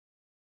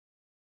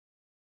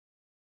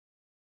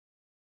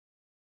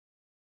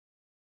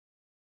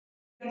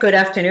Good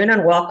afternoon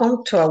and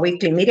welcome to our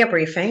weekly media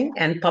briefing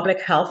and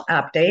public health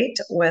update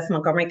with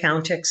Montgomery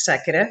County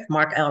Executive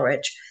Mark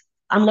Elridge.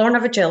 I'm Lorna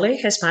Vigili,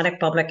 Hispanic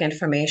Public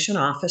Information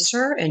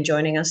Officer, and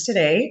joining us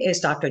today is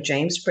Dr.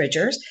 James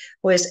Bridgers,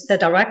 who is the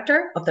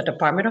Director of the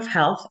Department of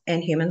Health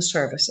and Human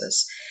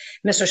Services.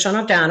 Mr. Sean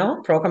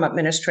O'Donnell, Program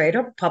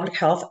Administrator, Public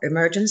Health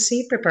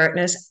Emergency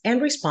Preparedness and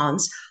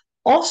Response,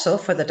 also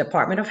for the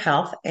Department of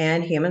Health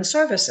and Human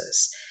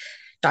Services.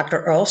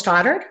 Dr. Earl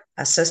Stoddard,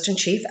 Assistant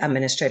Chief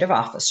Administrative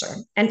Officer.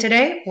 And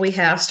today we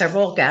have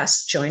several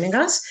guests joining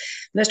us.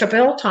 Mr.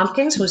 Bill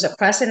Tompkins, who's the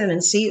President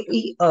and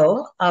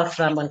CEO of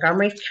the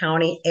Montgomery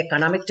County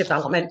Economic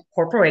Development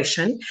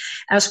Corporation,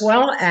 as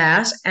well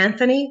as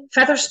Anthony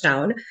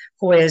Featherstone,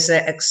 who is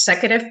the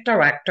Executive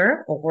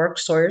Director of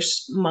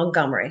WorkSource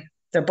Montgomery.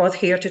 They're both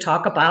here to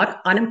talk about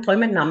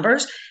unemployment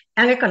numbers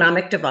and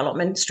economic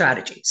development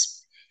strategies.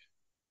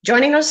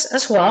 Joining us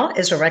as well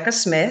is Rebecca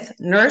Smith,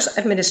 Nurse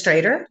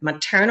Administrator,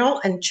 Maternal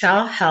and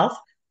Child Health,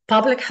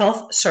 Public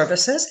Health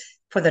Services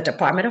for the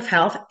Department of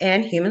Health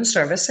and Human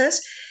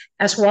Services,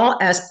 as well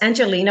as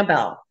Angelina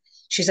Bell.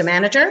 She's a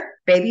manager,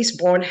 Babies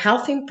Born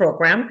Healthy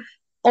Program,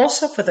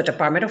 also for the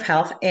Department of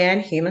Health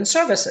and Human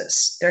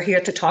Services. They're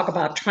here to talk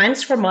about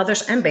trends for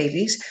mothers and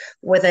babies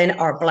within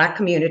our Black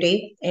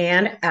community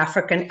and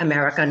African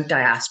American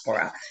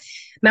diaspora.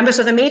 Members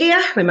of the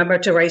media, remember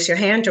to raise your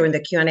hand during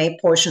the Q&A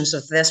portions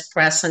of this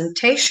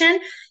presentation.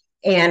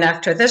 And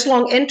after this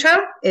long intro,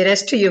 it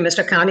is to you,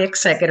 Mr. County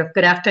Executive.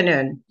 Good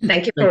afternoon.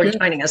 Thank you for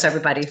joining us,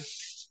 everybody.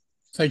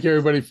 Thank you,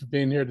 everybody, for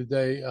being here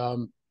today.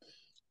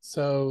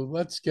 So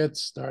let's get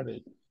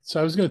started. So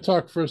I was going to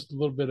talk first a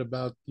little bit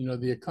about,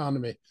 the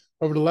economy.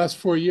 Over the last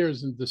 4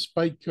 years, and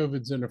despite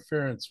COVID's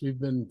interference, we've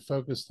been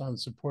focused on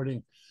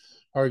supporting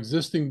our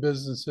existing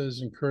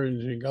businesses,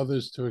 encouraging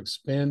others to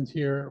expand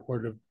here or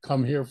to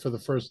come here for the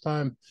first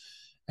time,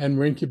 and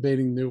we're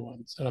incubating new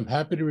ones. And I'm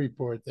happy to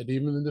report that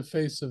even in the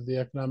face of the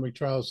economic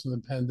trials from the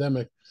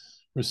pandemic,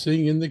 we're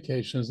seeing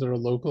indications that our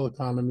local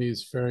economy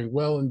is faring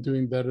well and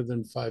doing better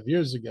than 5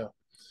 years ago.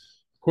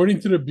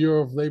 According to the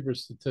Bureau of Labor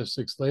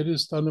Statistics'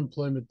 latest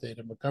unemployment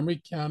data,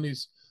 Montgomery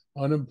County's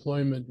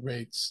unemployment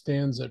rate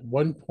stands at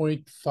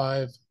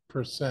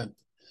 1.5%.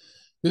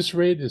 This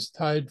rate is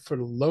tied for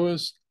the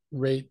lowest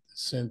rate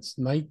since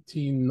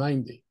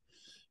 1990.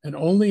 And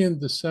only in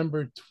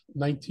December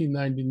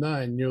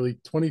 1999, nearly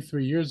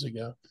 23 years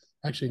ago,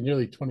 actually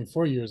nearly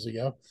 24 years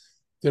ago,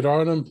 did our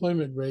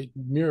unemployment rate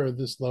mirror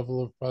this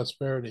level of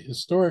prosperity.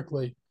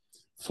 Historically,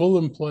 full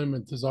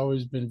employment has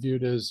always been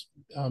viewed as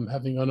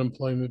having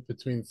unemployment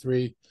between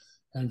 3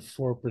 and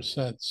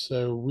 4%.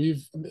 So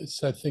we've,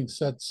 I think,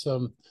 set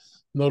some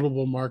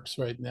notable marks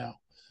right now.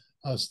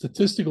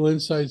 Statistical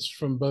insights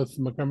from both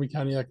the Montgomery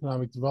County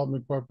Economic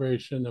Development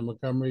Corporation and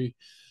Montgomery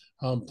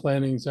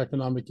Planning's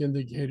Economic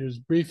Indicators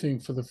briefing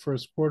for the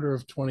first quarter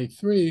of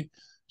 23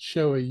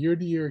 show a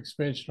year-to-year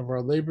expansion of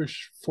our labor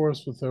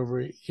force with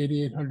over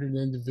 8,800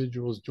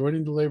 individuals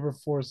joining the labor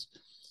force,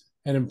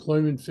 and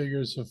employment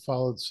figures have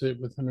followed suit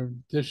with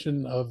an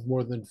addition of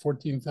more than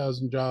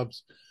 14,000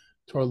 jobs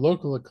to our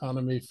local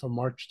economy from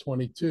March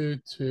 22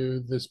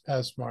 to this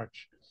past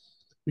March.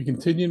 We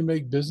continue to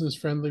make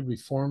business-friendly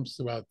reforms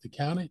throughout the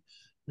county.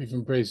 We've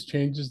embraced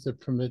changes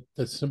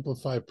that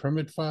simplify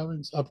permit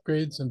filings,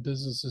 upgrades, and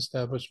business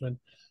establishment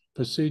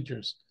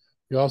procedures.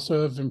 We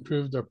also have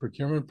improved our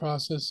procurement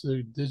process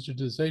through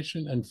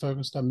digitization and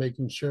focused on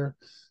making sure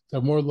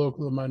that more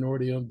local and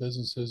minority-owned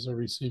businesses are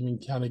receiving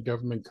county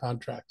government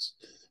contracts.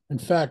 In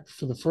fact,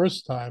 for the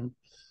first time,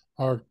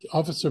 our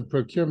Office of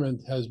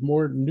Procurement has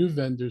more new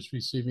vendors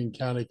receiving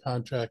county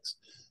contracts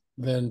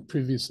than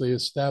previously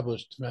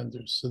established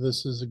vendors. So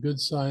this is a good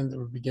sign that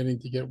we're beginning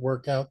to get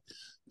work out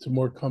to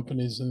more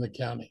companies in the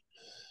county.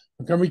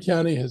 Montgomery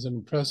County has an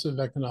impressive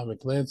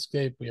economic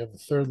landscape. We have the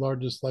third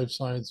largest life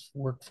science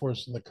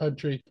workforce in the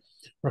country.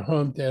 We're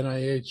home to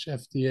NIH,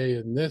 FDA,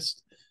 and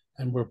NIST,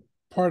 and we're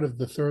part of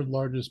the third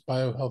largest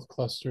biohealth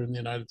cluster in the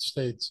United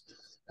States,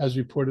 as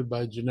reported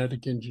by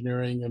Genetic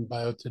Engineering and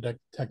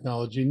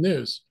Biotechnology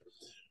News.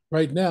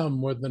 Right now,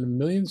 more than 1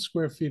 million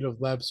square feet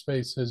of lab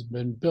space has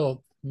been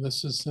built.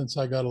 This is since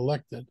I got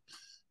elected.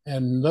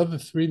 And another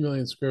 3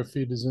 million square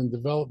feet is in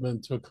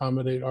development to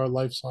accommodate our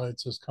life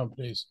sciences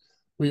companies.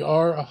 We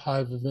are a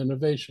hive of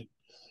innovation.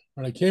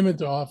 When I came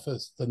into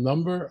office, the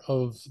number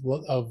of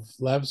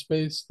lab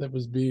space that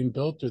was being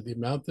built, or the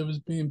amount that was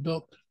being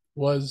built,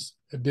 was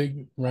a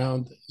big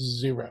round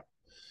 0.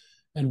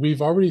 And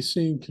we've already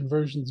seen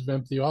conversions of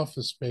empty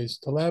office space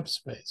to lab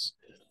space.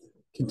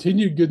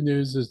 Continued good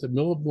news is that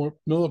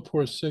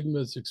Millipore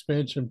Sigma's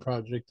expansion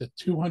project, a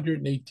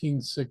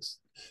 $286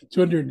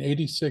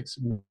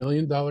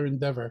 million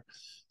endeavor,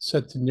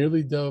 set to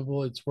nearly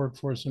double its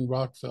workforce in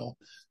Rockville.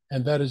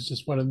 And that is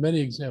just one of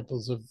many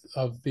examples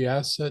of the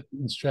asset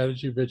and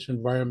strategy-rich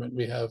environment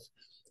we have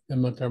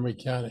in Montgomery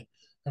County.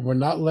 And we're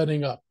not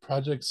letting up.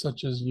 Projects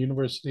such as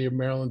University of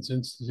Maryland's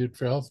Institute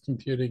for Health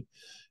Computing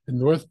in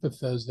North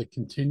Bethesda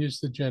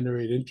continues to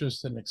generate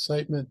interest and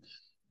excitement,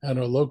 and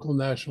our local,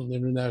 national, and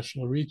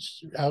international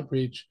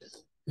outreach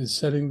is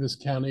setting this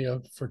county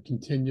up for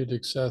continued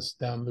success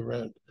down the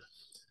road.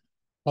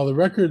 While the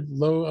record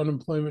low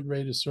unemployment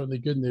rate is certainly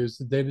good news,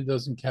 the data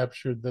doesn't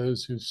capture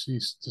those who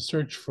cease to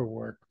search for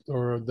work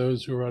or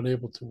those who are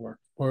unable to work.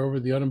 Moreover,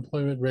 the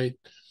unemployment rate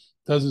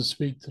doesn't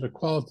speak to the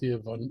quality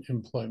of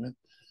employment.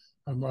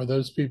 Are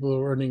those people who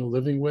are earning a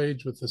living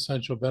wage with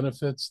essential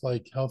benefits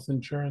like health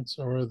insurance,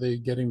 or are they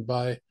getting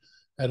by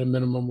at a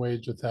minimum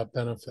wage without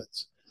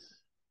benefits?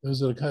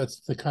 Those are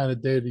the kind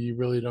of data you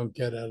really don't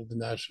get out of the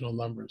national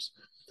numbers.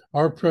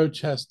 Our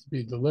approach has to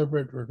be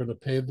deliberate. We're going to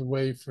pave the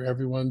way for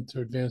everyone to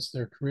advance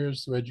their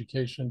careers through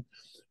education,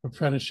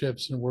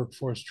 apprenticeships, and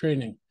workforce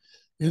training.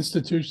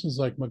 Institutions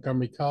like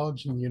Montgomery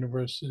College and the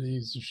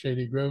universities of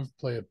Shady Grove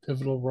play a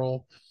pivotal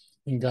role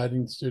in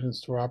guiding students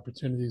to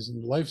opportunities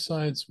in the life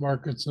science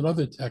markets and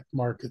other tech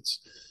markets.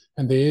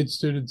 And they aid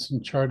students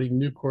in charting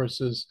new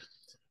courses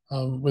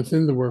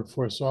within the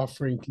workforce,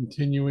 offering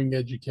continuing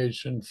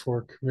education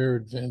for career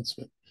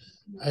advancement.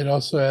 I'd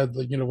also add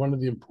that, one of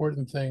the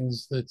important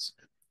things that's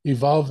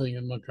evolving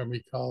in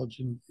Montgomery College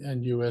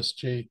and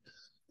USG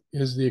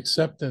is the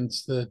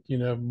acceptance that,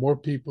 more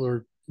people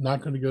are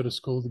not going to go to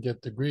school to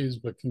get degrees,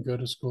 but can go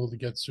to school to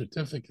get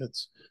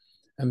certificates.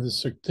 And the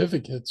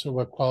certificates are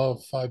what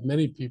qualify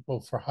many people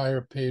for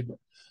higher paid,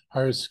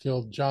 higher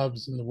skilled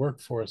jobs in the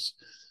workforce.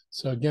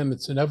 So again,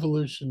 it's an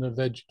evolution of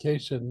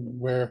education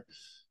where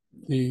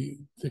the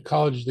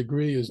college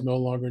degree is no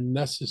longer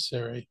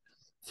necessary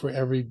for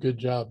every good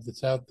job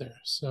that's out there.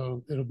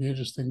 So it'll be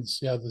interesting to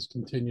see how this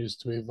continues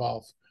to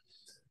evolve.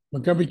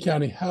 Montgomery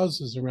County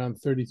houses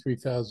around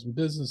 33,000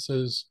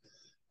 businesses,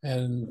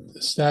 and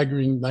a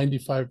staggering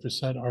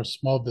 95% are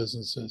small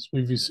businesses.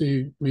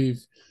 We've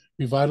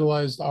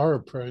revitalized our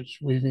approach,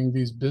 weaving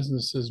these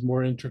businesses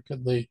more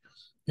intricately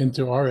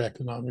into our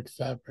economic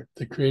fabric.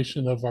 The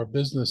creation of our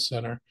business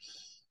center,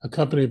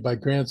 accompanied by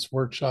grants,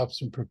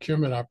 workshops, and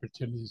procurement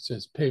opportunities,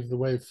 has paved the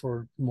way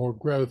for more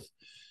growth.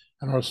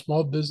 And our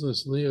small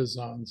business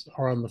liaisons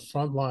are on the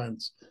front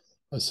lines,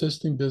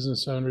 assisting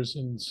business owners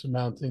in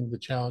surmounting the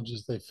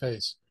challenges they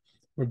face.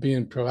 We're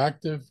being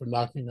proactive, we're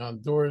knocking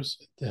on doors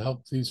to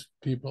help these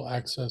people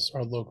access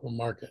our local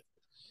market.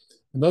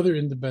 Another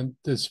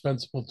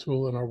indispensable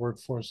tool in our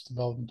workforce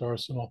development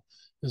arsenal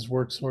is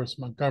WorkSource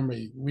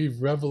Montgomery.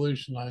 We've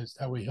revolutionized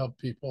how we help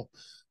people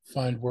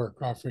find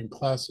work, offering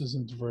classes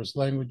in diverse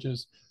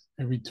languages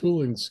and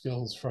retooling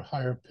skills for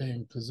higher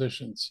paying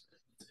positions.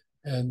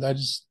 And I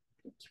just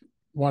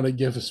want to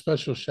give a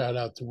special shout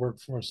out to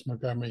WorkSource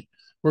Montgomery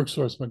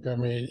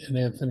and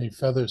Anthony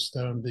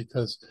Featherstone,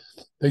 because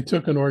they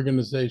took an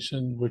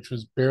organization which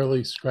was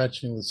barely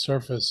scratching the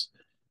surface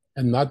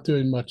and not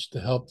doing much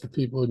to help the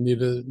people who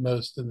needed it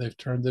most, and they've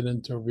turned it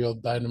into a real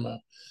dynamo.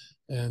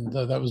 And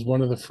that was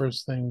one of the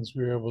first things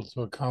we were able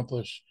to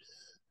accomplish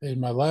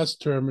in my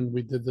last term, and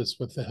we did this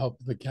with the help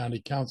of the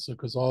county council,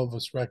 because all of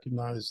us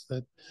recognized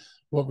that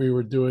what we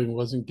were doing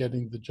wasn't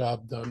getting the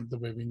job done the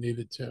way we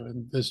needed to.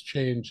 And this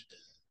change,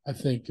 I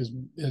think,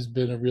 has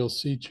been a real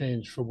sea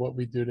change for what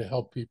we do to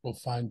help people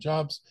find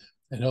jobs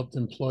and help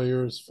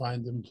employers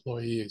find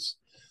employees.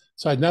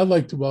 So I'd now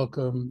like to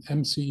welcome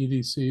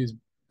MCEDC's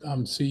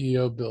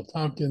CEO, Bill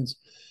Tompkins,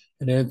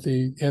 and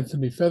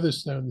Anthony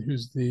Featherstone,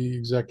 who's the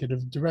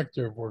Executive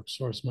Director of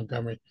WorkSource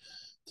Montgomery,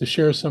 to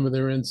share some of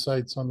their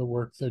insights on the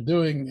work they're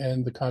doing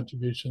and the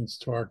contributions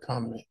to our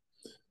economy.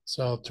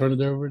 So I'll turn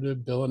it over to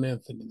Bill and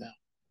Anthony now.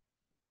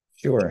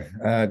 Sure.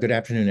 Good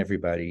afternoon,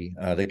 everybody.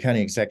 The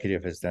county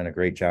executive has done a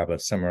great job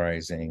of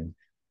summarizing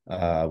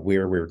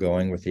where we're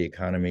going with the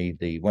economy.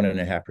 The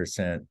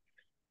 1.5%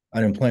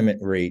 unemployment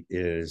rate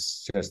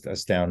is just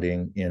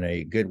astounding in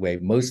a good way,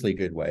 mostly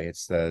good way.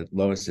 It's the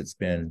lowest it's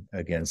been,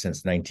 again,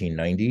 since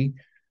 1990.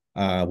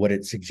 What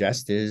it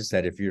suggests is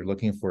that if you're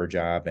looking for a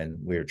job, and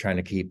we're trying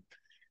to keep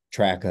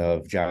track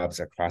of jobs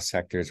across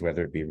sectors,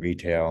 whether it be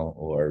retail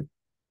or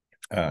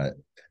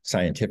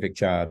scientific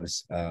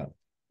jobs,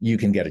 you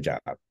can get a job.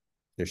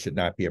 There should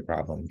not be a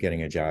problem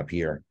getting a job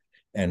here.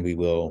 And we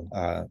will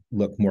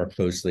look more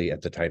closely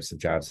at the types of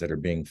jobs that are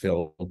being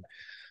filled.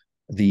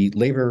 The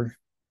labor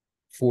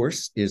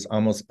force is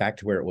almost back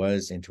to where it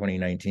was in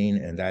 2019,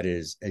 and that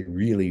is a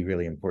really,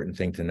 really important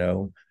thing to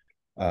know.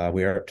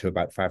 We are up to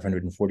about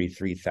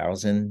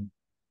 543,000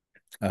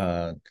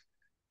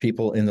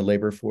 people in the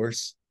labor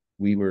force.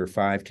 We were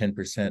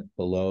 5–10%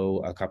 below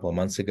a couple of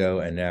months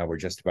ago, and now we're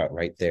just about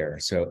right there.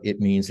 So it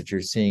means that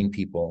you're seeing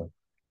people,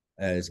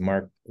 as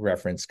Mark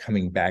referenced,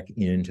 coming back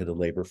into the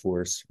labor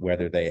force,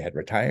 whether they had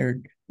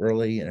retired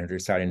early and are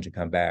deciding to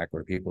come back,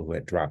 or people who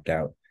had dropped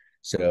out.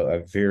 So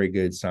a very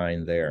good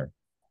sign there.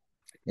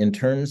 In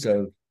terms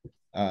of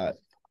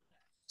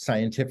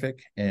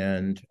scientific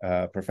and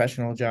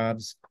professional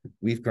jobs,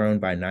 we've grown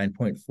by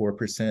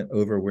 9.4%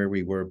 over where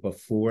we were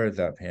before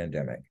the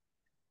pandemic.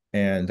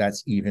 And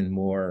that's even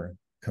more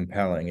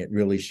compelling. It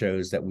really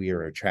shows that we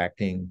are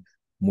attracting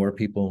more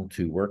people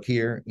to work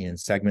here in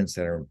segments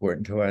that are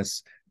important to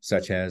us,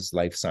 such as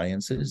life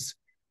sciences.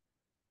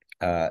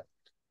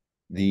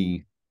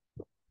 The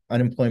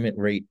unemployment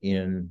rate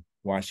in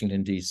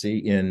Washington, D.C.,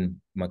 in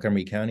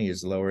Montgomery County,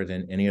 is lower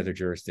than any other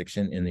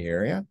jurisdiction in the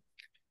area.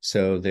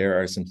 So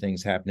there are some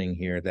things happening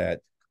here that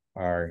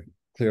are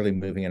clearly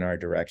moving in our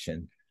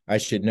direction. I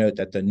should note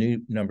that the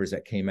new numbers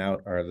that came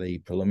out are the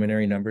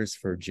preliminary numbers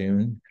for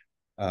June.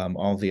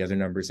 All the other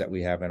numbers that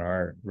we have in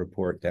our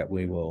report that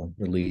we will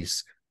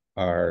release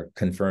are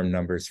confirmed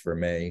numbers for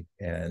May,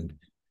 and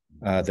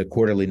the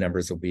quarterly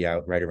numbers will be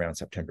out right around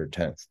September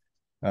 10th.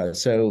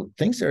 So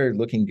things are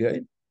looking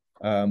good.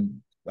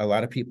 A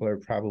lot of people are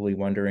probably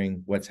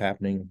wondering what's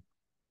happening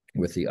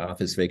with the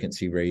office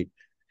vacancy rate.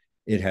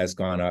 It has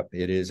gone up.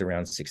 It is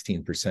around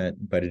 16%,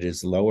 but it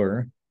is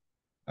lower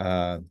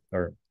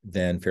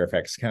than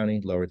Fairfax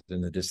County, lower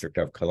than the District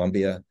of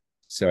Columbia.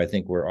 So I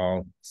think we're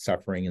all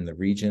suffering in the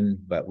region,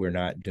 but we're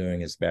not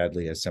doing as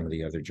badly as some of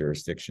the other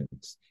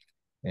jurisdictions.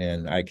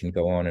 And I can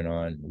go on and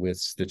on with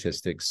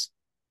statistics,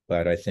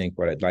 but I think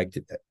what I'd like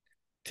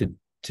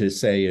to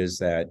say is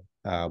that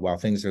while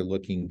things are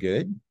looking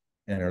good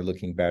and are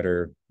looking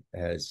better,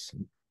 as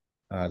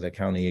the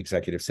county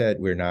executive said,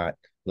 we're not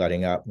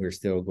letting up. We're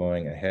still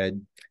going ahead.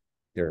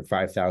 There are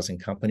 5,000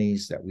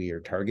 companies that we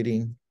are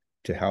targeting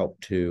to help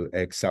to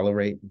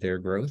accelerate their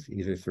growth,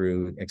 either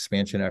through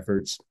expansion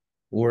efforts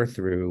or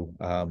through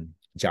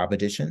job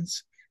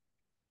additions.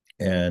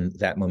 And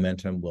that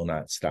momentum will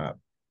not stop.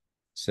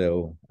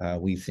 So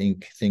we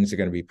think things are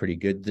going to be pretty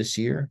good this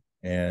year,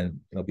 and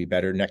it'll be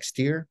better next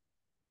year.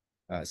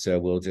 So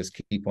we'll just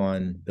keep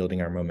on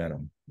building our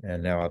momentum.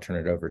 And now I'll turn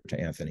it over to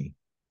Anthony.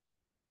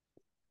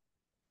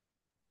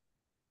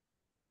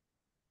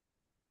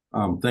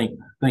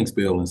 Thanks,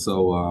 Bill. And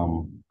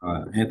so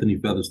Anthony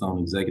Featherstone,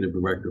 Executive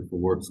Director for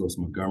WorkSource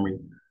Montgomery,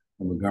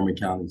 and Montgomery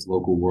County's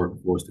local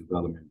workforce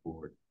development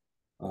board.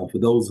 For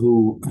those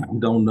who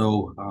don't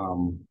know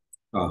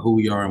who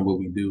we are and what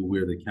we do,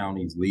 we're the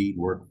county's lead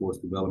workforce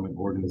development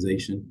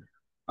organization.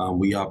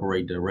 We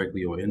operate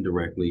directly or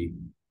indirectly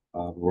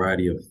a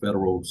variety of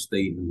federal,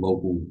 state, and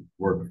local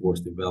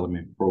workforce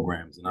development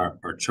programs. And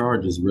our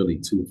charge is really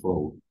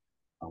twofold.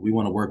 We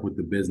want to work with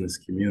the business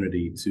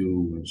community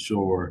to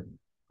ensure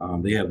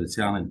they have the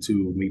talent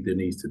to meet their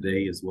needs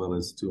today, as well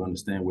as to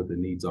understand what their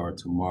needs are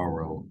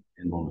tomorrow.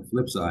 And on the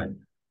flip side,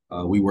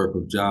 we work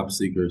with job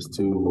seekers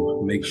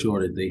to make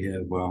sure that they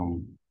have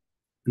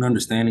an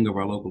understanding of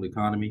our local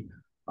economy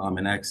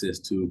and access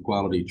to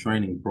quality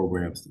training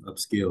programs to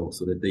upskill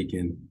so that they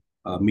can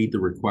meet the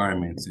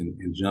requirements and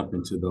jump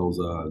into those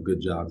good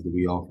jobs that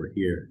we offer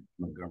here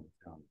in Montgomery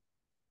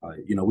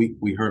County. You know,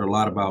 we heard a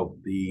lot about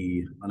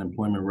the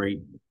unemployment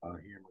rate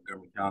here in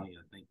Montgomery County.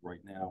 I think right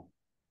now,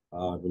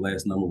 the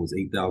last number was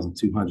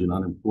 8,200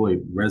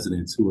 unemployed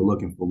residents who are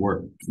looking for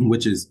work,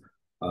 which is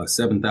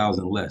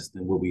 7,000 less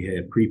than what we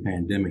had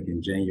pre-pandemic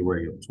in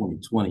January of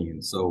 2020.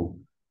 And so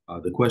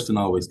the question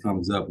always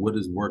comes up, what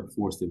does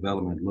workforce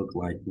development look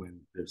like when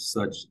there's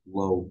such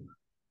low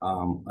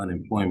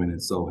unemployment?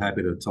 And so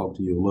happy to talk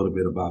to you a little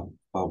bit about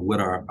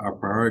what our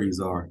priorities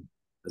are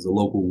as a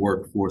local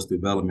workforce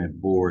development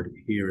board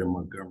here in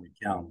Montgomery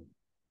County.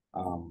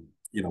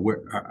 You know,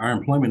 our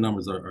employment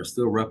numbers are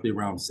still roughly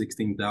around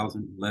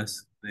 16,000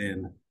 less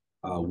than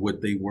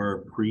what they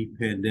were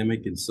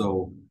pre-pandemic. And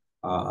so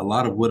a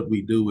lot of what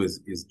we do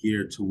is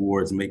geared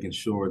towards making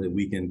sure that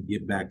we can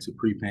get back to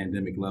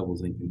pre-pandemic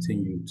levels and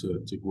continue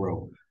to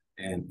grow.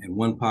 And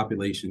one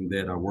population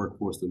that our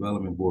workforce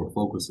development board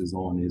focuses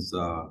on is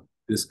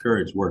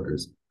discouraged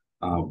workers.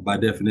 By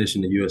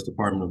definition, the U.S.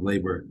 Department of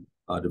Labor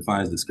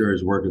defines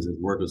discouraged workers as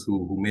workers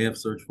who may have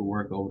searched for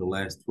work over the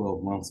last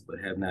 12 months, but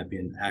have not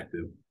been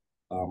active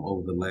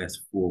over the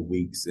last 4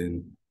 weeks.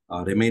 And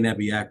they may not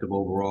be active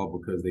overall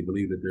because they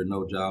believe that there are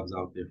no jobs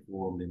out there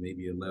for them. There may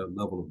be a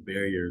level of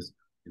barriers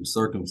and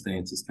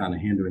circumstances kind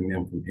of hindering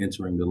them from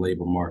entering the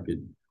labor market.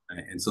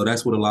 And so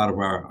that's what a lot of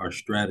our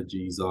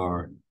strategies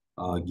are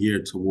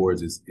geared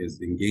towards is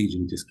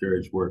engaging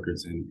discouraged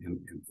workers. And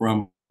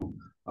from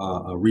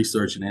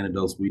research and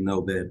anecdotes, we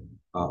know that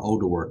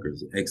older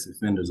workers,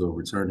 ex-offenders or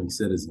returning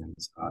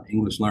citizens,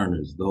 English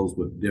learners, those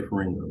with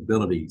differing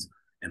abilities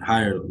and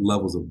higher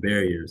levels of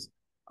barriers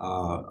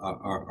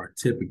are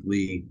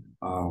typically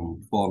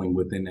falling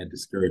within that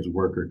discouraged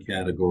worker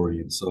category.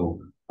 And so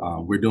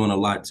we're doing a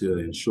lot to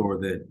ensure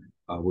that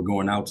we're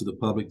going out to the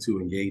public to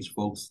engage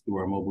folks through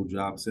our mobile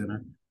job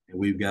center. And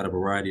we've got a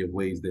variety of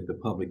ways that the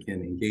public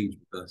can engage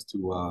with us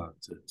to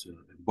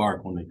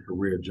embark on a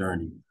career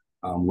journey,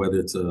 whether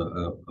it's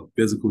a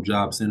physical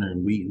job center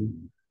in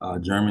Wheaton,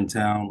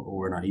 Germantown,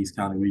 or in our East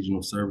County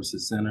Regional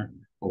Services Center,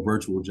 or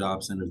virtual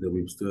job centers that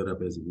we've stood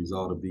up as a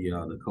result of the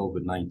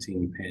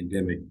COVID-19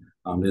 pandemic.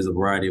 There's a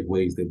variety of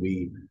ways that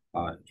we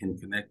can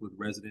connect with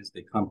residents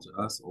that come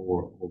to us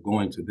or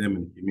going to them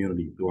in the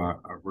community through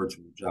our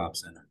virtual job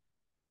center.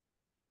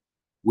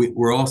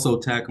 We're also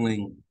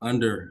tackling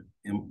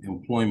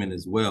underemployment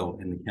as well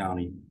in the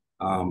county,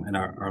 and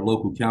our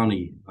local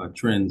county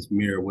trends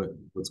mirror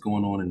what's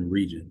going on in the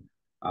region.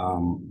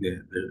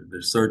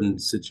 There's certain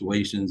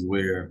situations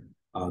where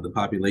the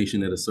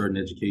population at a certain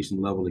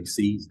education level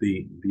exceeds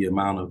the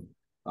amount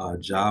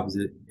of jobs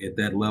at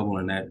that level,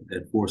 and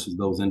that forces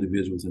those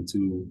individuals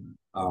into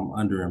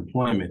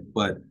underemployment.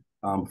 But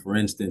for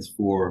instance,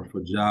 for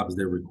jobs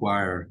that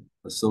require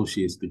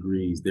associate's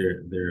degrees,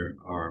 there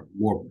are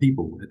more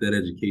people at that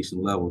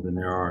education level than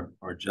there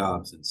are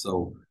jobs. And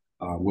so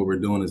what we're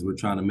doing is we're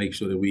trying to make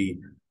sure that we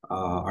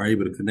are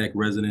able to connect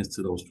residents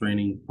to those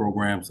training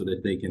programs so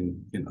that they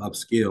can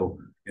upskill,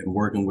 and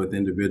working with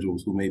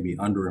individuals who may be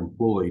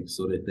underemployed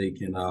so that they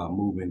can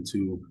move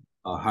into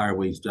higher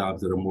wage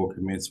jobs that are more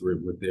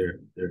commensurate with their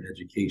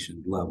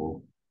education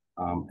level.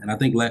 And I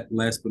think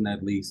last but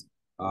not least,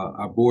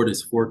 our board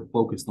is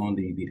focused on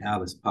the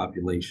ALICE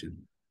population.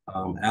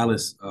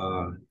 ALICE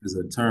is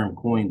a term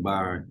coined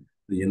by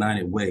the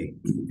United Way.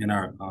 In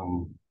our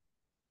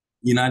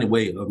United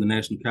Way of the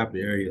National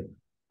Capital Area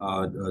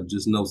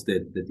just notes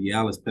that the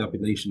ALICE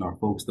population are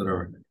folks that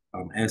are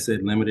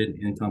asset limited,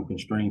 income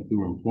constrained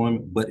through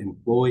employment, but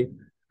employed.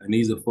 And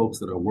these are folks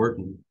that are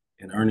working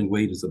and earning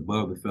wages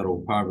above the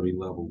federal poverty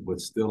level, but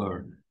still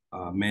are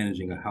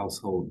managing a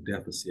household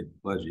deficit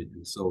budget.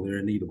 And so they're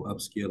in need of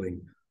upskilling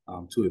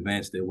to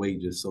advance their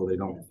wages so they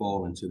don't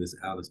fall into this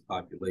ALICE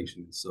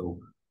population. So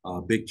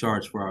a big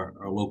charge for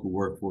our local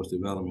workforce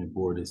development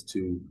board is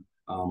to,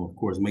 of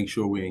course, make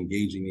sure we're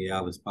engaging the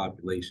ALICE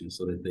population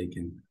so that they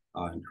can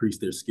increase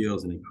their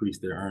skills and increase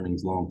their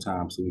earnings long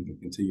time, so we can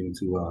continue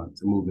to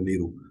move the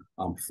needle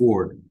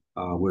forward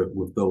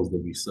with those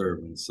that we serve.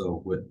 And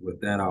so with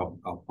that,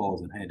 I'll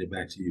pause and hand it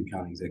back to you,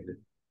 County Executive.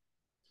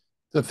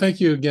 So thank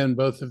you again,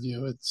 both of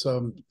you. It's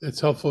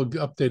helpful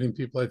updating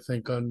people, I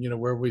think, on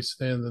where we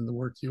stand and the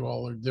work you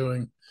all are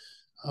doing,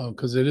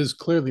 because it is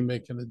clearly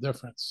making a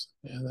difference.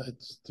 And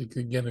that's to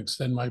again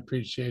extend my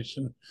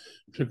appreciation,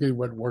 particularly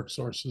what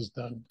WorkSource has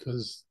done,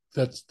 because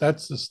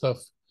that's the stuff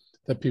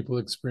that people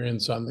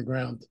experience on the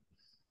ground.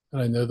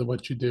 And I know that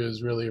what you do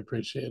is really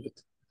appreciated.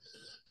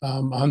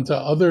 On to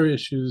other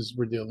issues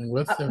we're dealing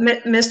with.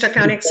 Mr.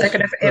 County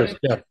Executive,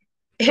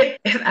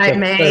 if I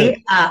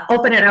may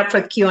open it up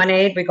for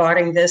Q&A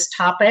regarding this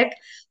topic.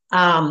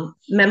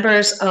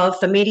 Members of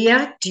the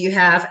media, do you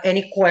have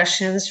any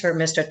questions for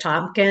Mr.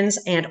 Tompkins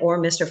and or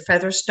Mr.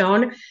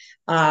 Featherstone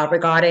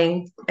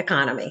regarding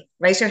economy?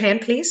 Raise your hand,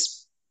 please.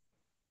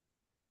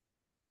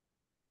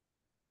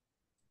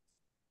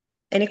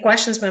 Any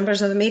questions,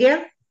 members of the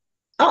media?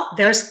 Oh,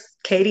 there's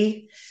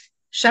Katie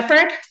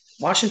Shepard,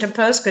 Washington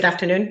Post. Good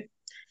afternoon.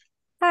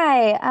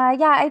 Hi.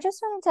 Yeah, I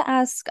just wanted to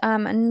ask,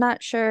 I'm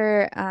not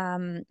sure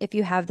if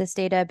you have this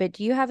data, but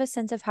do you have a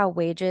sense of how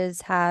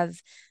wages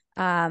have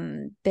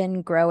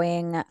been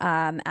growing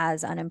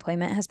as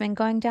unemployment has been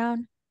going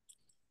down?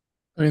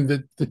 I mean,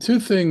 the two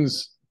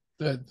things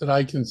that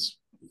I can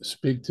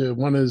speak to,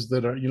 one is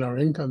that our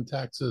income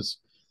taxes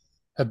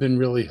have been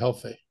really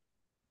healthy.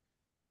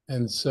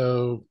 And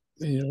so,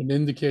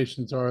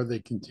 indications are they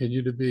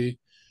continue to be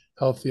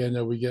healthy. I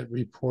know we get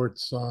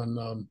reports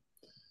on,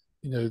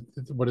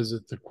 what is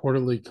it, the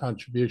quarterly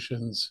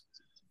contributions,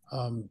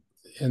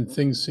 and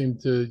things seem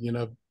to,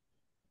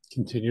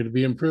 continue to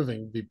be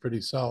improving, be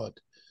pretty solid.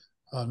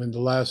 In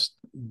the last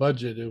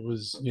budget, it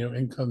was,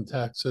 income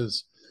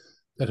taxes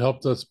that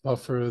helped us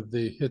buffer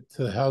the hit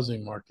to the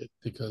housing market,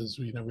 because,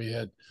 we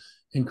had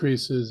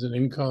increases in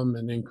income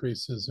and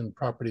increases in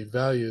property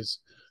values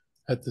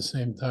at the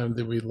same time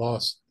that we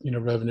lost,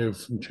 revenue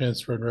from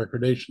transfer and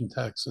recordation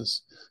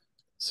taxes.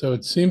 So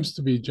it seems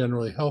to be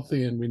generally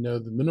healthy, and we know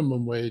the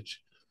minimum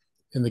wage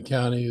in the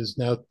county is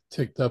now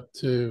ticked up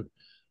to,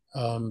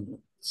 I think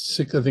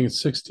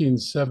it's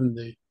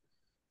 $16.70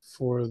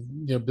 for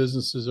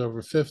businesses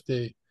over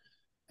 50,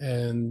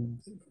 and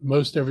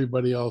most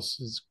everybody else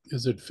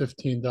is at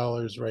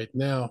 $15 right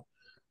now.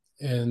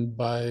 And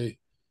by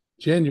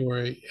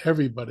January,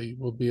 everybody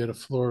will be at a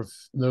floor of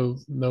no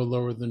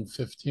lower than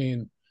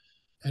 15.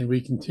 And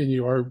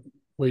our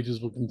wages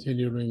will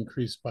continue to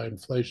increase by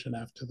inflation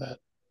after that.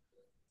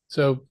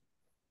 So,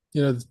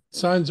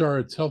 signs are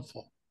it's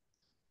helpful.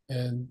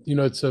 And,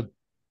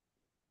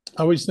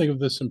 I always think of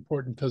this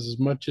important because as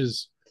much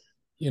as,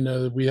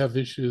 we have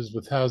issues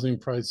with housing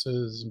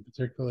prices and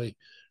particularly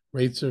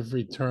rates of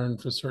return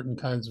for certain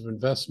kinds of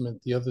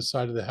investment, the other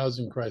side of the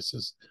housing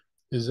crisis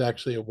is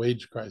actually a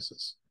wage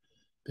crisis.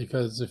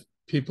 Because if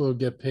people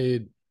get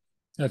paid,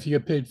 if you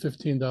get paid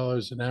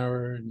 $15 an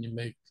hour and you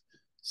make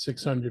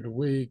 $600 a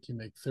week, you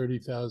make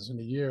 $30,000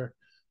 a year,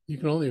 you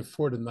can only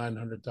afford a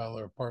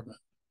 $900 apartment.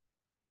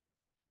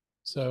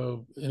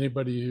 So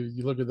anybody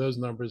you look at those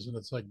numbers and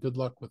it's like, good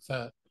luck with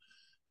that,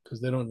 because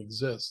they don't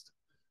exist.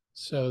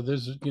 So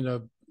there's,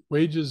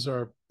 wages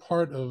are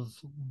part of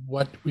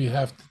what we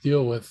have to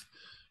deal with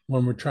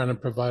when we're trying to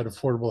provide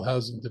affordable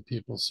housing to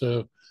people.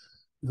 So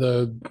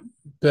the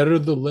better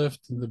the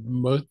lift and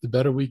the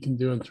better we can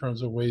do in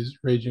terms of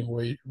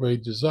raising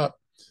wages up,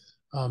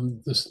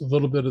 this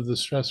little bit of the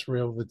stress we're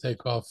able to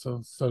take off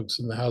of folks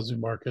in the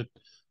housing market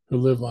who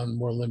live on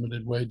more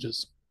limited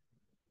wages.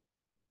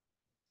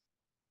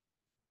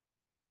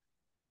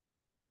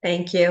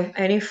 Thank you.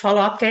 Any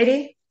follow-up,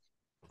 Katie?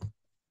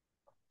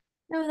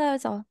 No, that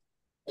was all.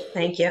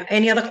 Thank you.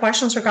 Any other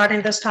questions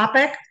regarding this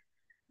topic?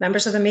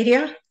 Members of the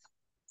media?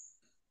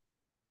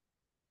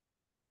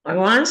 Going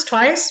once,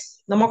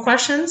 twice? No more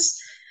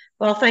questions?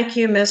 Well, thank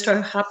you,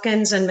 Mr.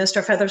 Hopkins and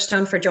Mr.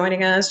 Featherstone, for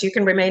joining us. You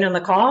can remain on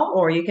the call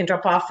or you can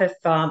drop off if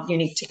you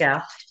need to go.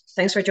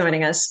 Thanks for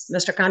joining us.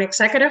 Mr. County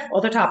Executive,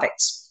 other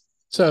topics.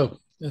 So,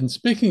 and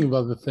speaking of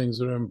other things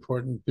that are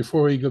important,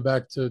 before we go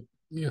back to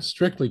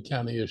strictly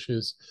county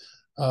issues,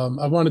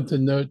 I wanted to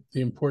note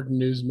the important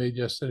news made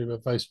yesterday by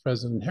Vice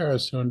President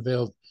Harris, who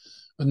unveiled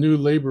a new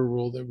labor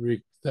rule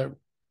that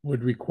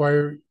would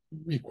require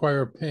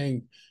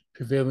paying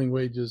prevailing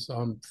wages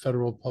on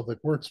federal public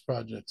works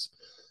projects.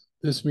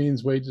 This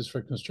means wages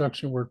for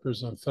construction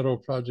workers on federal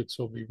projects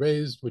will be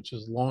raised, which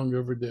is long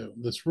overdue.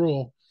 This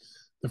rule,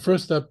 the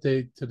first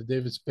update to the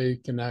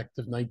Davis-Bacon Act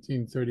of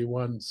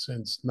 1931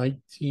 since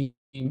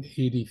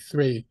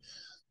 1983,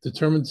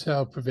 determines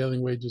how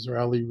prevailing wages or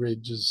hourly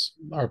wages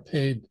are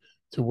paid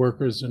to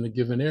workers in a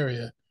given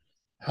area,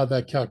 how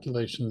that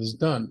calculation is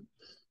done.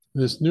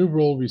 This new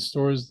rule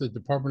restores the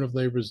Department of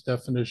Labor's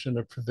definition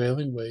of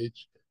prevailing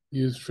wage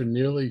used for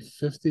nearly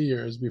 50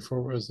 years before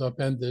it was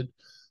upended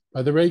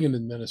by the Reagan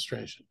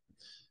administration.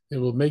 It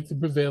will make the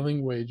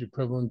prevailing wage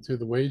equivalent to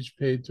the wage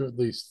paid to at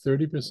least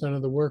 30%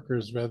 of the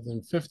workers rather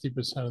than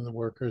 50% of the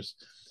workers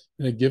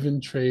in a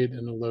given trade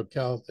in a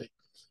locality.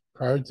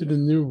 Prior to the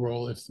new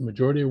rule, if the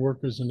majority of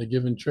workers in a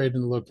given trade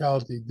in the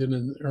locality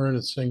didn't earn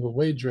a single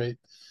wage rate,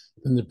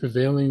 then the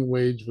prevailing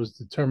wage was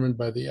determined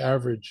by the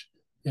average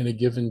in a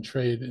given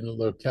trade in a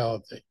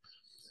locality.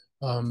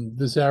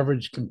 This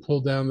average can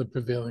pull down the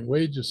prevailing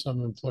wage if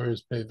some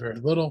employers pay very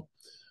little.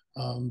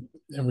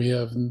 And we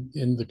have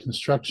in the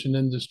construction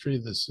industry,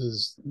 this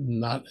is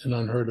not an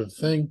unheard of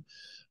thing.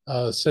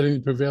 Setting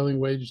the prevailing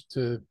wage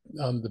to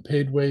the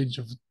paid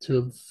wage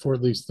for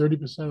at least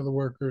 30% of the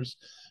workers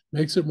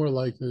makes it more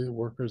likely that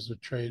workers are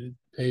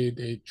paid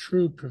a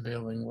true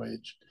prevailing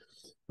wage.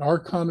 Our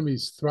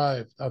economies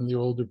thrived on the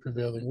older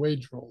prevailing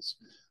wage rules.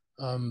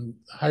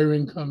 Higher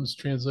incomes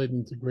translate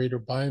into greater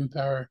buying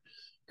power,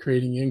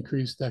 creating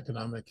increased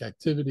economic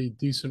activity.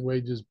 Decent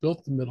wages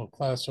built the middle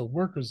class of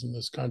workers in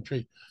this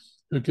country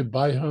who could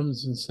buy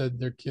homes and send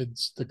their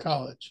kids to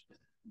college.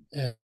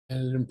 And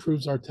it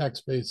improves our tax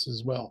base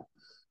as well.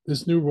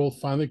 This new rule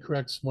finally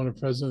corrects one of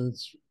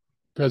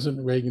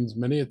President Reagan's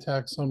many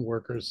attacks on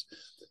workers,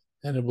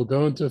 and it will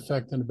go into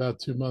effect in about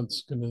 2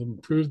 months, going to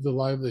improve the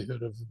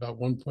livelihood of about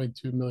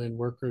 1.2 million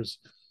workers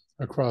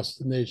across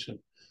the nation.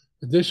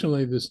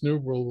 Additionally, this new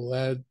rule will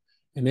add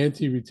an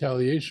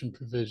anti-retaliation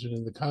provision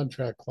in the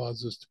contract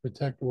clauses to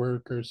protect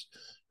workers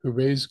who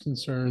raise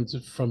concerns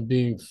from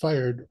being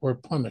fired or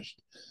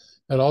punished.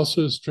 It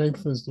also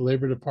strengthens the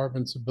Labor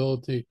Department's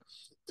ability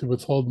to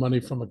withhold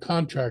money from a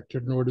contractor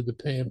in order to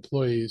pay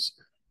employees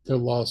their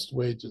lost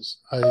wages.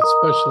 I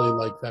especially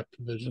like that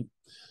provision.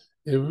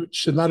 It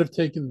should not have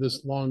taken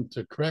this long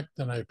to correct,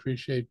 and I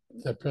appreciate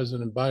that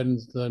President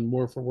Biden's done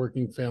more for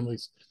working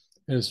families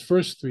in his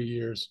first 3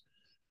 years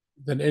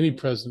than any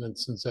president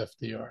since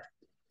FDR.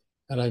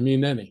 And I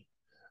mean any.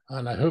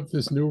 And I hope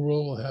this new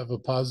rule will have a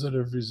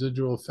positive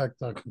residual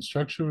effect on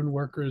construction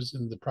workers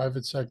in the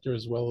private sector,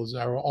 as well as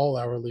all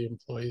hourly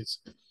employees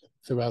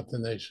throughout the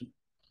nation.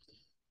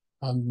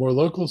 On more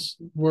local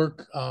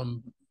work, we're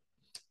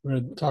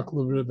going to talk a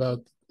little bit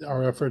about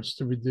our efforts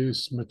to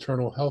reduce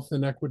maternal health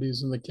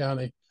inequities in the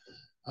county.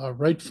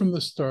 Right from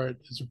the start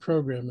is a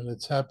program, and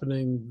it's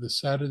happening this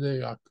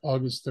Saturday,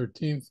 August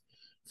 13th,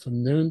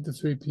 from noon to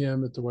 3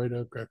 p.m. at the White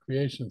Oak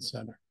Recreation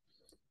Center.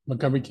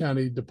 Montgomery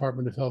County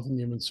Department of Health and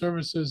Human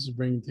Services is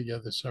bringing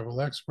together several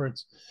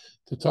experts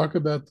to talk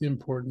about the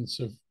importance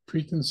of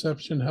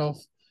preconception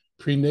health,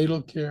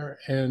 prenatal care,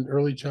 and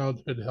early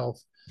childhood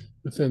health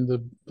within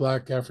the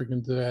Black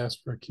African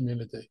diaspora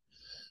community.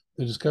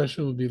 The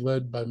discussion will be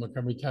led by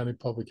Montgomery County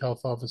Public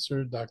Health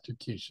Officer, Dr.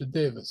 Keisha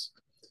Davis.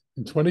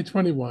 In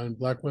 2021,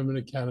 Black women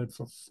accounted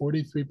for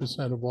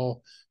 43% of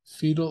all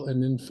fetal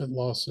and infant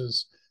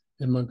losses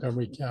in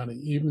Montgomery County,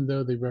 even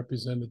though they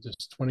represented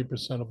just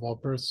 20% of all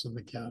births in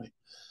the county.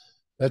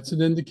 That's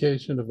an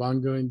indication of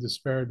ongoing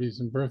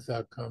disparities in birth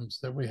outcomes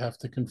that we have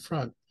to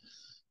confront.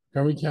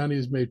 Montgomery County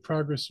has made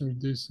progress in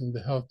reducing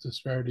the health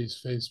disparities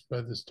faced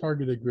by this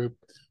targeted group,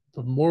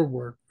 but more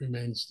work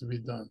remains to be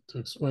done. To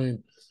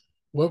explain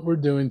what we're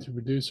doing to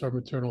reduce our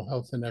maternal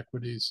health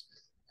inequities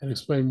and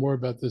explain more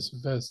about this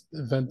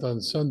event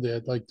on Sunday,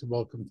 I'd like to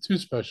welcome two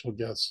special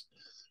guests.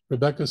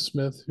 Rebecca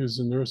Smith, who's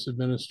a nurse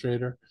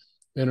administrator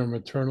in our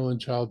Maternal and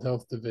Child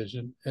Health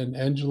Division, and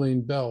Angeline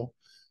Bell,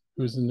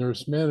 who's the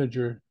nurse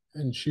manager,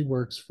 and she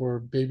works for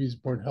Babies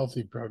Born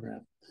Healthy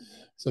program.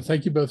 So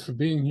thank you both for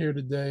being here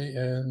today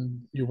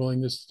and your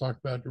willingness to talk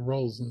about your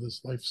roles in this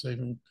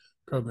life-saving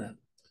program.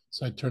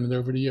 So I turn it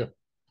over to you.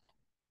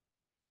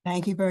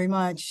 Thank you very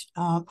much.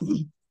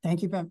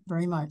 Thank you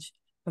very much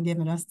for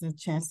giving us the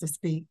chance to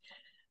speak.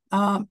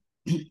 In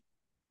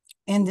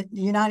the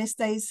United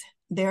States,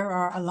 there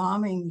are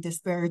alarming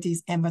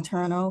disparities in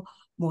maternal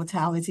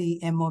mortality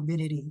and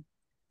morbidity.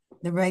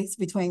 The rates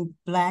between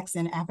Blacks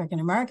and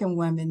African-American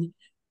women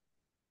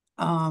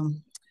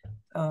than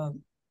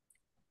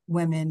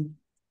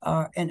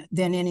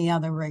any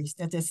other race.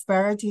 The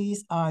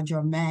disparities are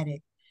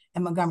dramatic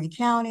in Montgomery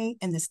County,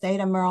 in the state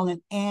of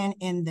Maryland, and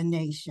in the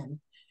nation.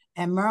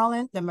 In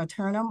Maryland, the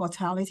maternal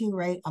mortality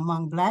rate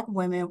among Black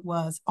women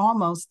was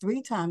almost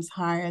 3 times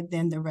higher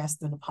than the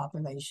rest of the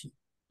population.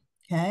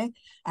 Okay,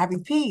 I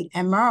repeat,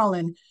 in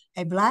Maryland,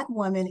 a Black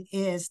woman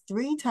is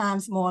 3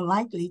 times more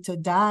likely to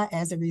die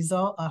as a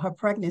result of her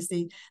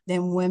pregnancy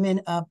than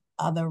women of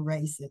other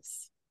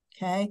races.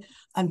 Okay,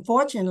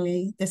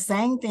 unfortunately, the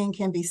same thing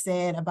can be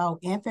said about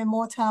infant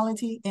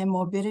mortality and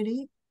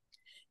morbidity.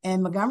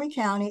 In Montgomery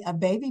County, a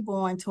baby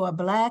born to a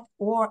Black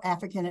or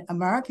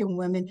African-American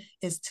woman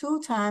is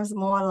 2 times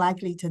more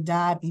likely to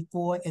die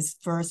before its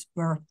first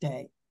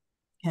birthday.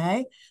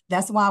 Okay,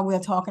 that's why we're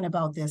talking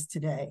about this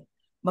today.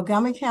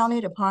 Montgomery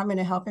County Department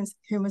of Health and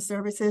Human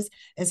Services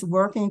is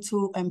working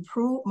to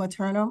improve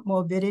maternal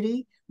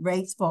morbidity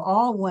rates for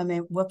all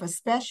women with a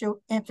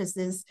special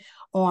emphasis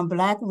on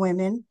Black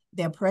women,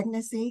 their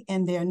pregnancy,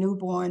 and their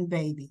newborn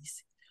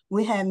babies.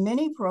 We have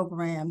many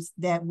programs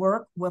that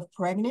work with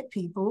pregnant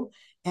people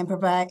and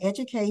provide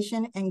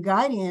education and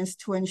guidance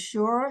to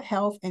ensure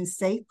health and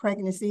safe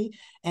pregnancy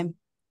and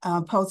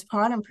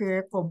postpartum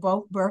period for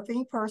both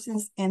birthing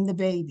persons and the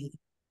baby.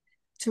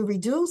 To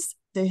reduce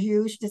the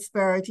huge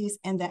disparities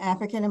in the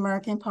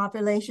African-American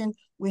population,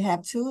 we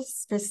have 2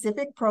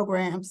 specific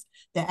programs,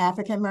 the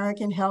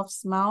African-American Health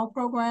Smile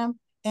Program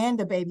and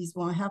the Babies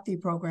Born Healthy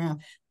Program,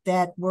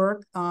 that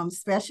work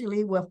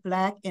especially with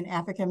Black and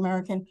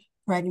African-American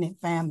pregnant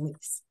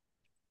families.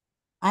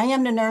 I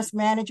am the nurse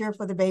manager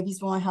for the Babies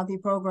Born Healthy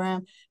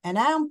Program, and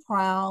I am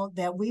proud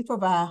that we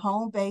provide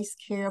home-based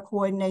care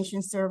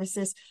coordination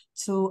services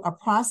to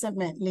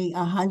approximately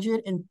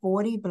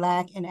 140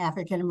 Black and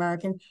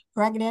African-American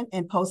pregnant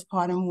and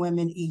postpartum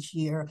women each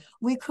year.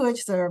 We could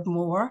serve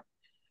more.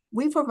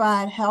 We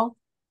provide health,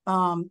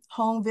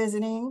 home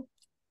visiting,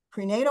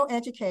 prenatal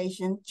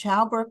education,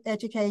 childbirth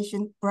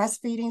education,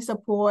 breastfeeding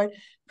support,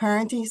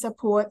 parenting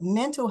support,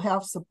 mental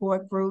health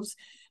support groups.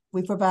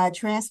 We provide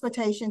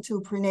transportation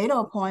to prenatal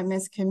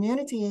appointments,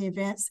 community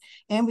events,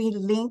 and we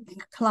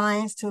link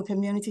clients to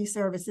community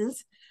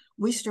services.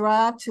 We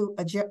strive to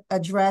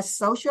address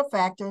social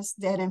factors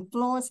that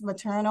influence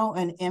maternal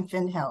and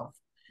infant health,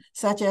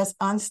 such as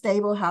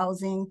unstable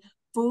housing,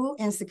 food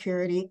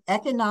insecurity,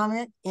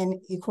 economic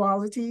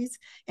inequalities,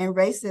 and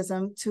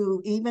racism,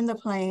 to even the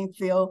playing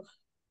field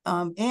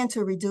and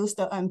to reduce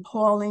the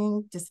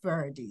appalling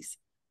disparities.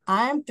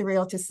 I'm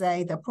thrilled to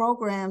say in the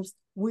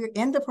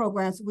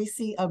programs, we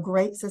see a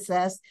great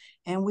success,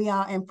 and we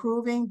are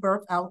improving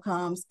birth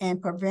outcomes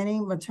and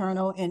preventing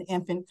maternal and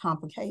infant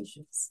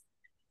complications.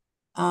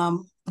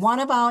 One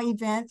of our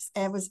events,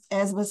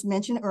 as was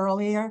mentioned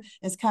earlier,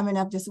 is coming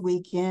up this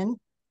weekend,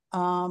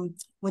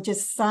 which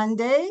is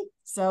Sunday.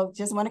 So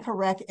just want to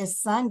correct, it's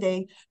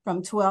Sunday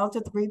from 12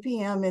 to 3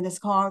 p.m. and it's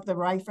called the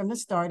Right from the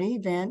Start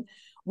event.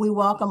 We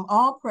welcome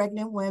all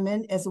pregnant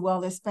women as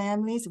well as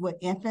families with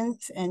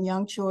infants and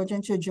young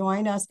children to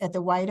join us at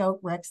the White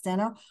Oak Rec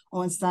Center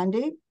on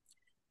Sunday.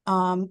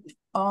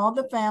 All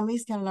the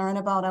families can learn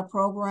about our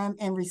program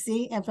and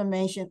receive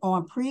information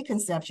on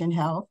preconception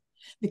health,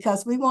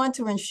 because we want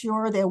to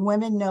ensure that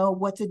women know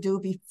what to do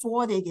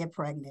before they get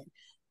pregnant.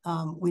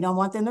 We don't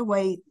want them to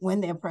wait when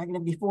they're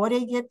pregnant, before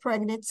they get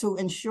pregnant, to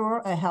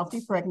ensure a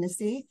healthy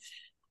pregnancy.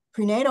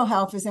 Prenatal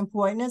health is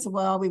important as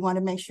well. We want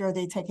to make sure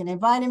they're taking their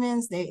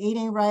vitamins, they're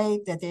eating right,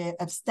 that they're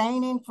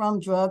abstaining from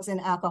drugs and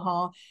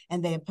alcohol,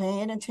 and they're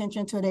paying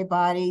attention to their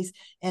bodies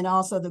and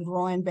also the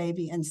growing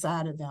baby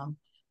inside of them.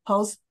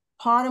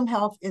 Postpartum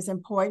health is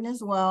important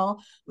as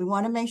well. We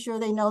want to make sure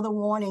they know the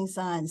warning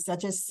signs,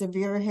 such as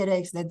severe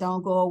headaches that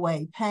don't go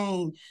away,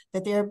 pain,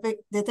 that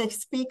they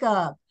speak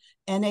up,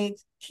 and they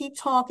keep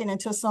talking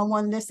until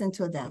someone listens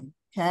to them,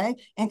 okay?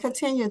 And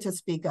continue to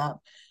speak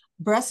up.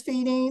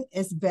 Breastfeeding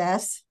is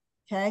best.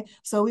 Okay,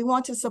 so we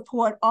want to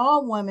support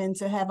all women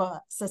to have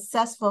a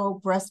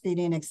successful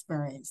breastfeeding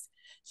experience.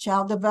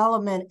 Child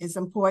development is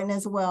important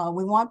as well.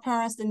 We want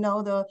parents to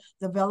know the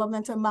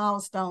developmental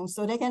milestones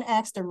so they can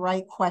ask the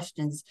right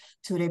questions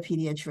to their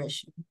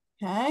pediatrician.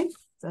 Okay,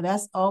 so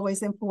that's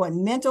always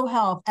important. Mental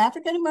health.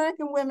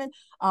 African-American women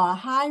are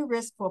high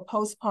risk for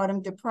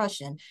postpartum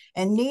depression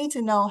and need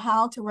to know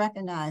how to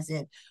recognize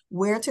it,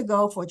 where to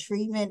go for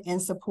treatment and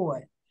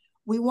support.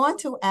 We want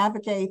to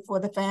advocate for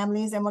the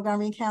families in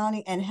Montgomery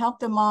County and help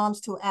the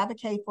moms to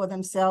advocate for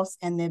themselves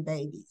and their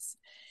babies.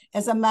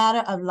 It's a matter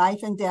of life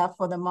and death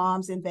for the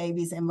moms and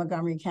babies in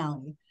Montgomery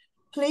County.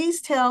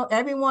 Please tell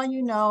everyone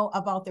you know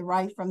about the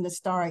Right from the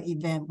Start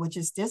event, which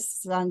is this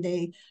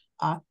Sunday,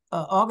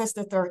 August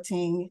the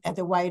 13th at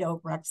the White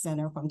Oak Rec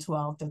Center from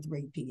 12 to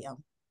 3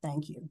 p.m.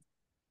 Thank you.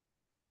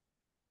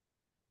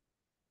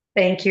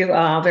 Thank you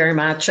very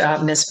much,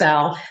 Ms.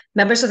 Bell.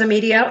 Members of the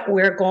media,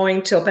 we're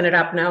going to open it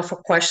up now for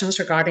questions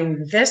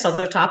regarding this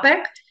other topic.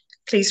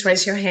 Please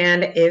raise your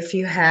hand if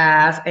you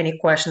have any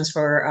questions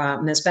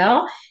for Ms.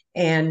 Bell.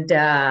 And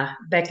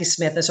Becky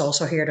Smith is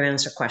also here to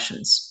answer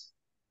questions.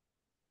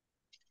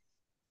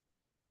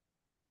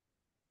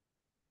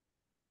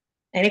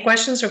 Any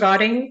questions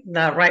regarding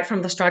the Right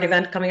from the Start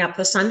event coming up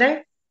this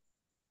Sunday?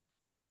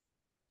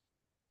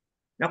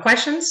 No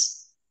questions?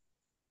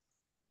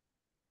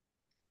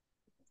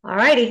 All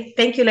righty.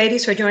 Thank you,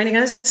 ladies, for joining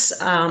us.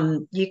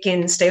 You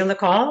can stay on the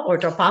call or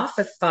drop off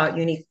if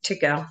you need to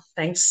go.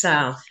 Thanks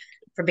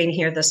for being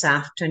here this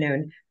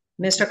afternoon.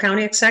 Mr.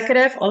 County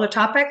Executive, all the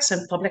topics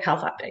and public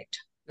health update.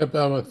 Yep,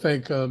 I want to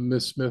thank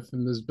Ms. Smith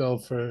and Ms. Bell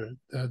for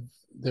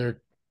their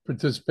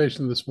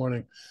participation this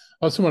morning.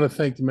 I also want to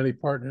thank the many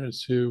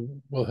partners who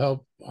will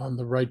help on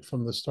the Right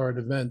from the Start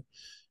event,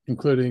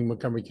 including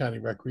Montgomery County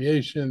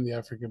Recreation, the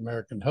African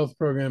American Health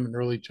Program, and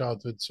Early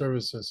Childhood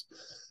Services.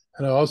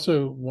 And I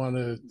also want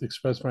to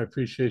express my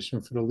appreciation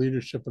for the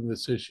leadership on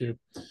this issue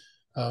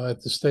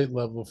at the state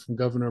level from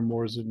Governor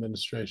Moore's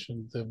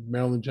administration, the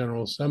Maryland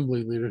General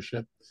Assembly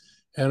leadership,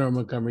 and our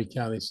Montgomery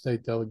County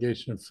State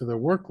Delegation for their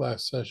work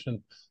last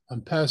session on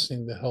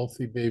passing the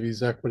Healthy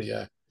Babies Equity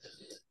Act.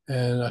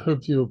 And I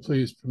hope you will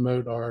please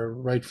promote our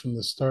Right from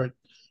the Start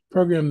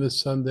program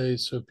this Sunday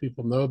so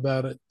people know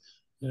about it.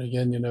 And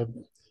again,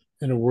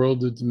 in a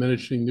world of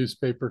diminishing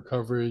newspaper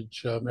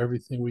coverage,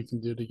 everything we can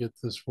do to get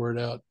this word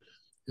out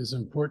is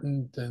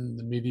important, and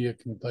the media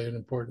can play an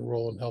important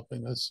role in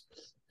helping us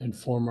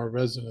inform our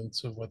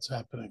residents of what's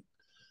happening.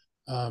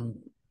 On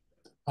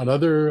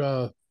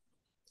other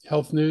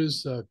health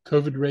news,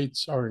 COVID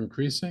rates are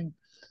increasing.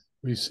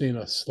 We've seen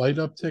a slight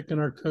uptick in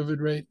our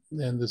COVID rate,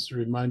 and this is a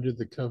reminder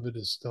that COVID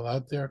is still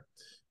out there.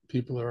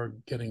 People are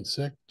getting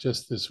sick.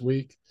 Just this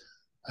week,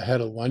 I had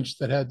a lunch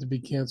that had to be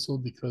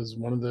canceled because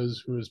one of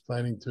those who was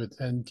planning to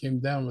attend came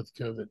down with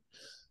COVID.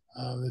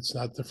 It's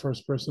not the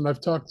first person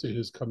I've talked to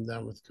who's come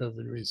down with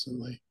COVID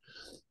recently.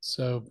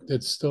 So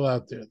it's still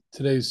out there.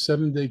 Today's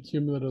 7-day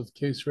cumulative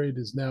case rate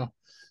is now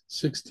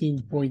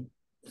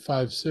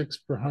 16.56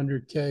 per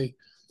 100K,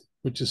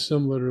 which is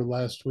similar to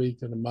last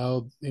week and a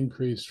mild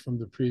increase from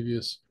the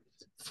previous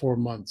 4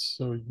 months.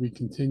 So we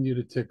continue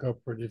to tick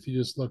upward. If you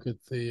just look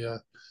at the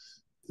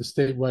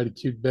statewide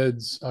acute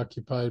beds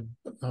occupied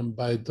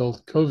by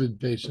adult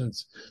COVID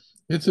patients,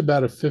 it's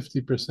about a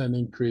 50%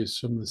 increase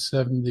from the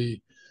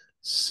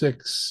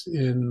 76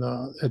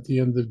 at the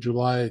end of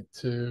July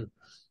to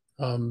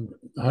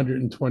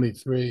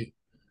 123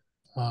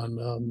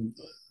 on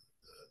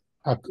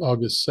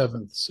August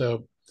 7th.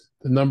 So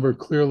the number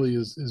clearly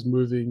is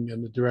moving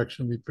in the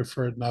direction we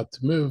prefer not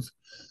to move.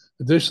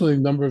 Additionally,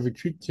 the number of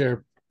acute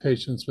care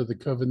patients with a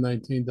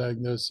COVID-19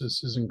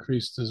 diagnosis has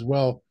increased as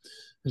well.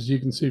 As you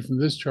can see from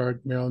this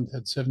chart, Maryland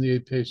had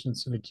 78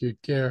 patients in acute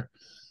care,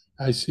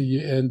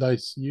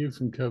 ICU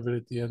from COVID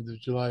at the end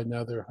of July.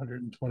 Now they're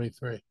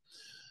 123.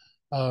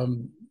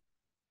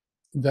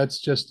 That's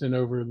just in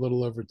a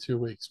little over 2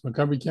 weeks.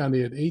 Montgomery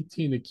County had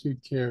 18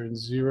 acute care and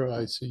 0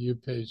 ICU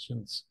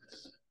patients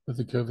with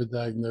a COVID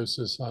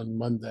diagnosis on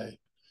Monday.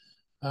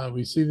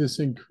 We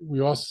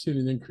also see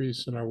an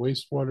increase in our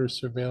wastewater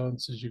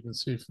surveillance, as you can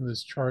see from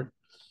this chart,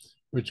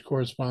 which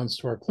corresponds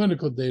to our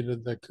clinical data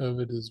that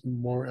COVID is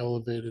more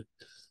elevated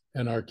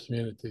in our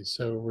community.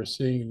 So we're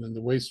seeing it in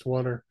the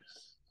wastewater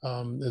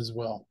as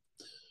well.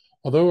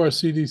 Although our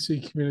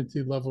CDC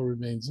community level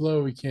remains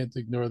low, we can't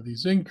ignore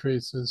these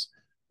increases,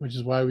 which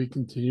is why we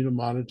continue to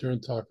monitor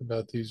and talk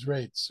about these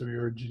rates. So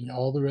we're urging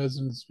all the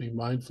residents to be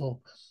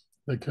mindful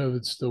that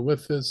COVID's still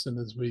with us, and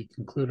as we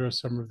conclude our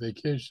summer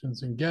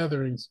vacations and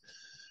gatherings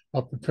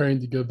while preparing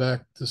to go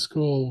back to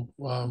school,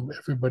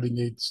 everybody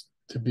needs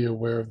to be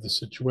aware of the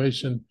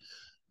situation.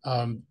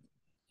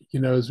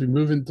 As we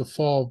move into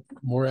fall,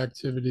 more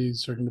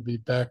activities are going to be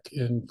back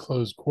in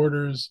closed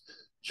quarters.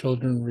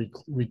 Children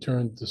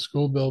return to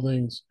school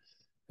buildings.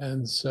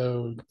 And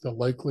so the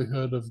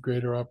likelihood of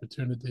greater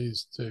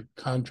opportunities to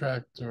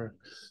contract or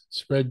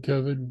spread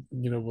COVID,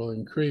 will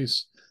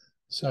increase.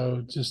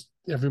 So just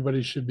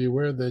everybody should be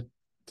aware that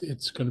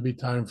it's going to be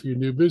time for your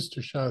new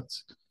booster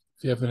shots.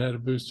 If you haven't had a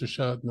booster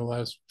shot in the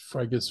last,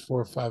 4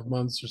 or 5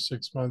 months or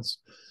 6 months,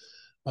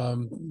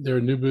 there are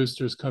new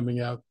boosters coming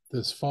out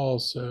this fall.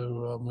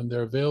 So when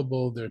they're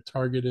available, they're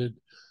targeted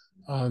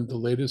on the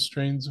latest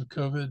strains of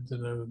COVID.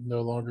 They're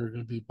no longer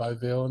going to be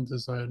bivalent,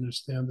 as I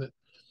understand it.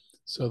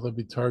 So they'll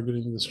be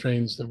targeting the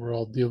strains that we're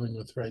all dealing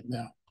with right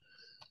now.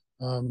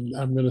 I'm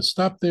going to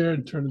stop there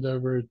and turn it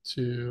over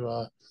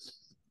to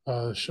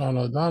Sean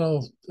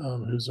O'Donnell,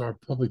 who's our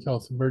Public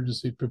Health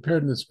Emergency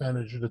Preparedness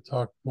Manager, to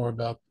talk more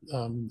about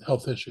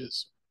health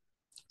issues.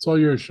 It's all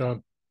yours,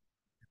 Sean.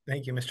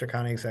 Thank you, Mr.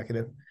 County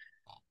Executive.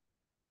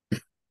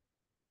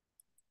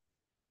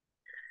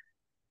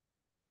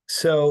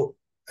 So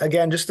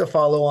again, just to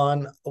follow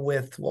on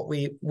with what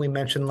we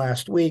mentioned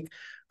last week,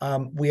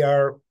 we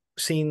are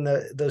seeing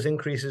those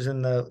increases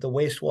in the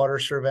wastewater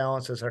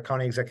surveillance, as our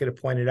county executive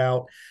pointed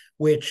out,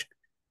 which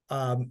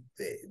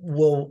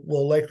will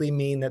likely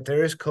mean that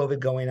there is COVID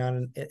going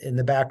on in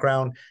the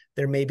background.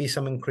 There may be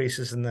some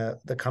increases in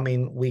the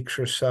coming weeks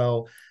or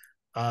so.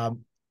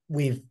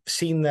 We've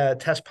seen the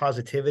test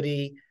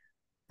positivity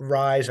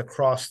rise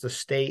across the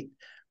state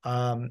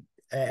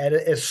at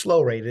a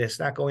slow rate. It's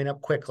not going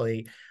up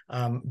quickly,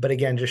 but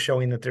again, just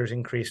showing that there's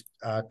increased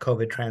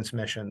COVID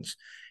transmissions.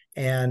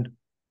 And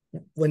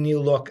when you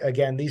look,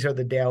 again, these are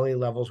the daily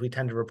levels. We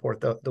tend to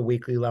report the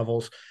weekly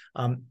levels,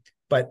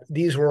 but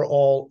these were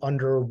all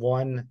under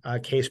 1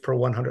 case per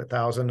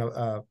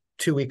 100,000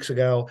 2 weeks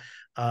ago,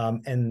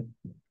 and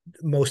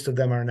most of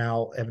them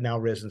have now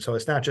risen. So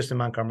it's not just in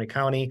Montgomery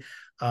County,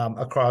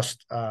 across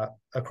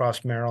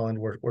Maryland,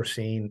 we're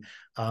seeing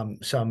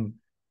some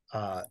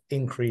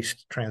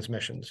increased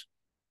transmissions.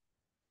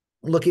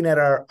 Looking at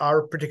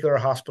our particular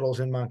hospitals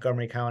in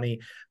Montgomery County,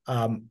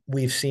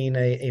 we've seen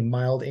a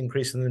mild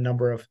increase in the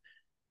number of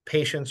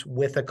patients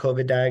with a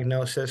COVID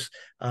diagnosis.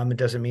 It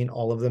doesn't mean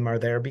all of them are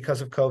there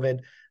because of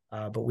COVID,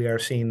 but we are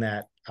seeing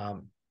that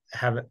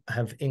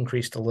have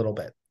increased a little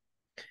bit.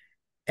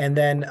 And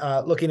then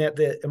looking at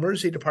the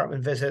emergency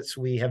department visits,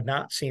 we have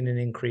not seen an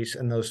increase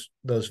in those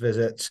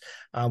visits,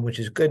 which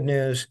is good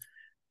news.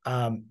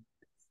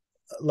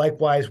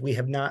 Likewise, we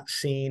have not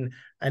seen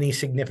any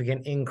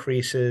significant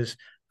increases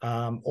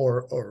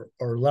or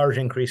large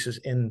increases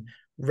in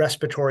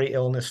respiratory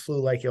illness,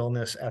 flu-like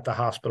illness at the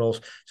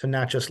hospitals. So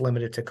not just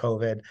limited to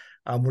COVID.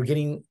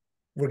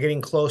 We're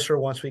getting closer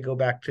once we go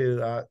back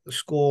to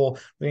school.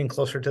 We're getting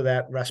closer to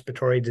that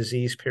respiratory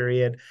disease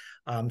period.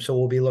 So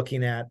we'll be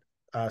looking at,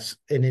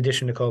 in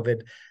addition to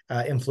COVID,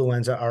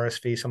 influenza,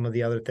 RSV, some of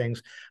the other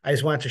things. I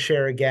just wanted to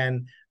share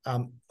again,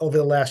 over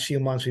the last few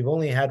months, we've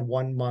only had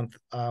 1 month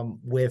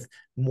with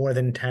more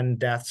than 10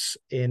 deaths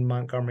in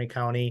Montgomery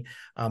County.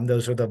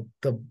 Those are the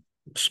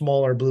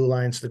smaller blue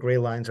lines. The gray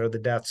lines are the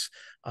deaths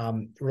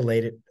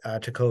related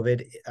to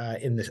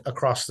COVID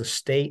across the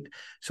state.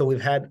 So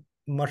we've had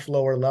much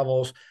lower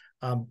levels.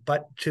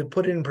 But to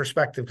put it in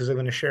perspective, because I'm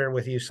going to share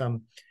with you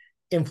some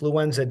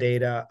influenza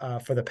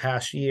data for the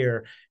past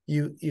year,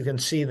 you can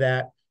see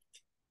that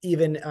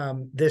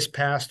even this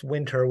past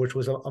winter, which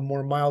was a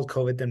more mild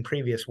COVID than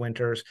previous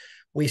winters,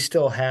 we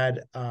still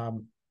had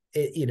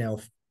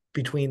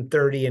between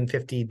 30 and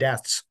 50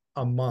 deaths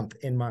a month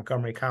in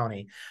Montgomery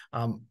County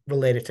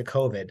related to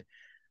COVID.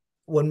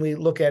 When we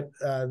look at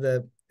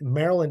the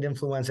Maryland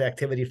influenza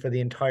activity for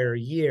the entire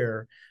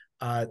year,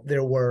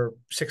 there were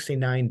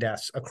 69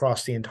 deaths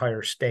across the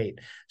entire state.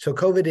 So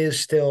COVID is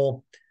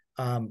still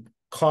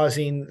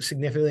causing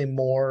significantly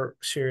more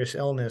serious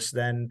illness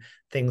than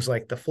things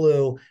like the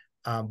flu.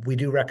 We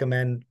do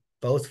recommend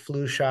both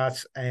flu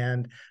shots,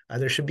 and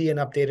there should be an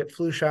updated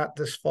flu shot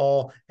this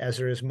fall, as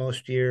there is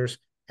most years,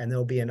 and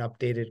there'll be an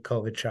updated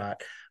COVID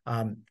shot.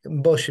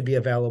 Both should be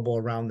available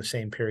around the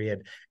same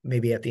period,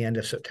 maybe at the end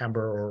of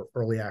September or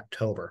early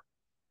October.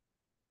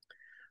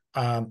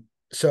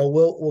 So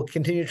we'll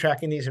continue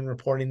tracking these and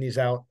reporting these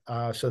out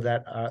so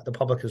that the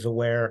public is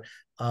aware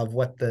of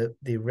what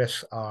the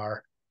risks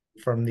are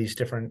from these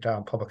different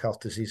public health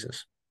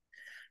diseases.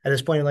 At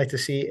this point, I'd like to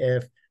see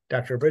if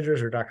Dr.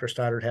 Bridgers or Dr.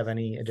 Stoddard have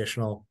any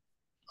additional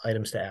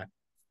items to add.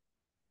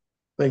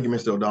 Thank you,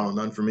 Mr. O'Donnell.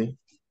 None for me.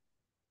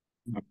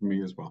 None for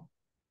me as well.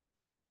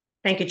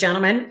 Thank you,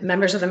 gentlemen.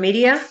 Members of the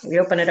media, we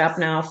open it up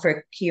now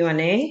for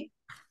Q&A,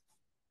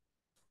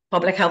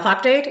 public health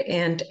update,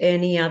 and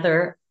any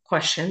other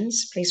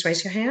questions. Please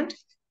raise your hand.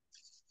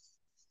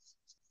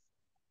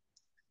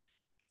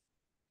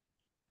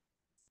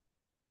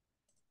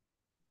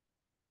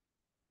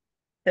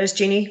 There's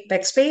Jeannie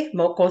Bixby,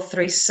 MoCo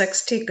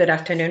 360. Good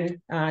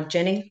afternoon,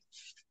 Jenny.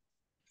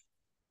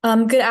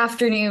 Good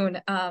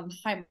afternoon.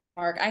 Hi,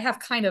 Mark. I have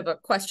kind of a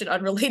question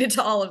unrelated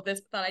to all of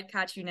this, but thought I'd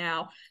catch you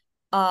now.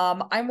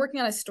 I'm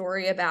working on a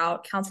story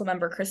about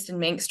Councilmember Kristen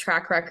Mink's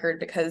track record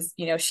because,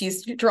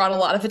 she's drawn a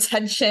lot of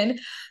attention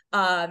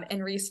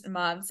in recent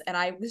months. And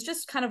I was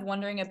just kind of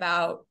wondering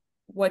about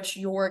what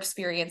your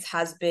experience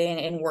has been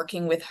in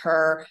working with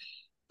her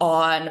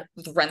on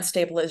rent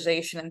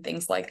stabilization and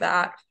things like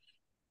that.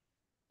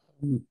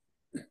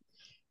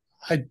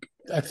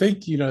 I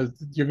think, you're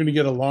going to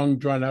get a long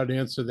drawn out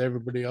answer that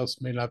everybody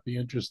else may not be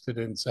interested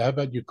in. So how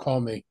about you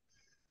call me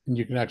and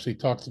you can actually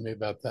talk to me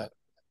about that.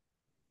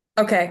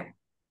 Okay.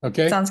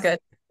 Okay. Sounds good.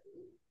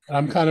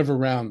 I'm kind of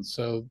around,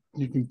 so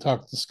you can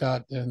talk to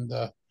Scott and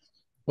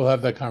we'll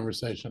have that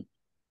conversation.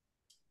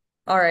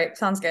 All right.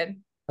 Sounds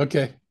good.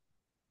 Okay.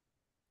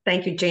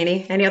 Thank you,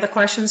 Jeannie. Any other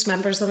questions,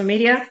 members of the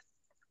media?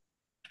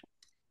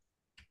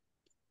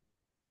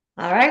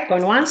 All right,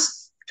 going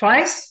once,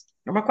 twice.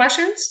 No more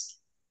questions?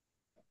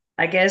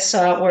 I guess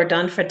we're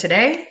done for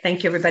today.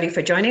 Thank you, everybody,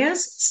 for joining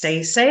us.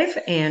 Stay safe,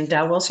 and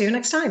we'll see you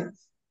next time.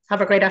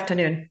 Have a great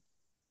afternoon.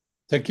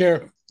 Take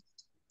care.